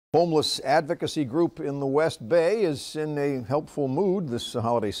Homeless advocacy group in the West Bay is in a helpful mood this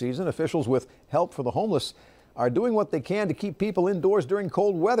holiday season. Officials with Help for the Homeless are doing what they can to keep people indoors during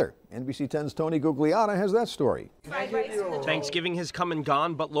cold weather. NBC 10's Tony Gugliotta has that story. Thanksgiving has come and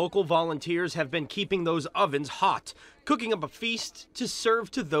gone, but local volunteers have been keeping those ovens hot, cooking up a feast to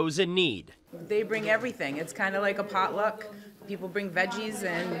serve to those in need. They bring everything. It's kind of like a potluck. People bring veggies,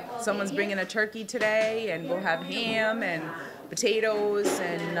 and someone's bringing a turkey today, and we'll have ham and potatoes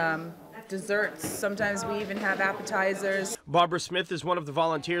and desserts. Sometimes we even have appetizers. Barbara Smith is one of the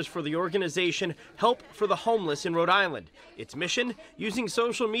volunteers for the organization Help for the Homeless in Rhode Island. Its mission, using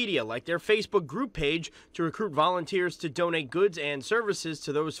social media like their Facebook group page to recruit volunteers to donate goods and services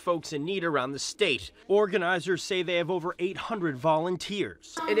to those folks in need around the state. Organizers say they have over 800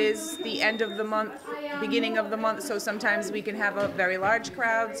 volunteers. It is the end of the month, beginning of the month, so sometimes we can have a very large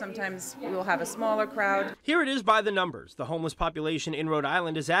crowd, sometimes we'll have a smaller crowd. Here it is by the numbers. The homeless population in Rhode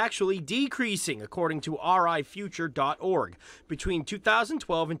Island is actually decreasing, according to rifuture.org. Between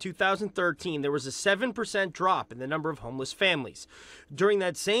 2012 and 2013, there was a 7% drop in the number of homeless families. During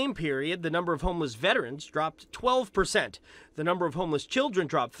that same period, the number of homeless veterans dropped 12%. The number of homeless children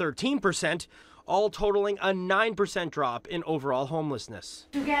dropped 13%, all totaling a 9% drop in overall homelessness.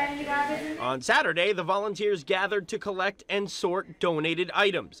 On Saturday, the volunteers gathered to collect and sort donated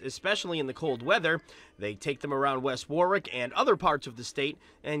items, especially in the cold weather. They take them around West Warwick and other parts of the state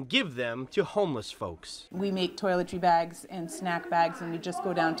and give them to homeless folks. We make toiletry bags and snack bags, and we just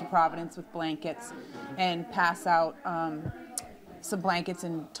go down to Providence with blankets and pass out some blankets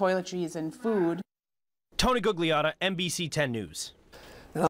and toiletries and food. Tony Gugliotta, NBC 10 News.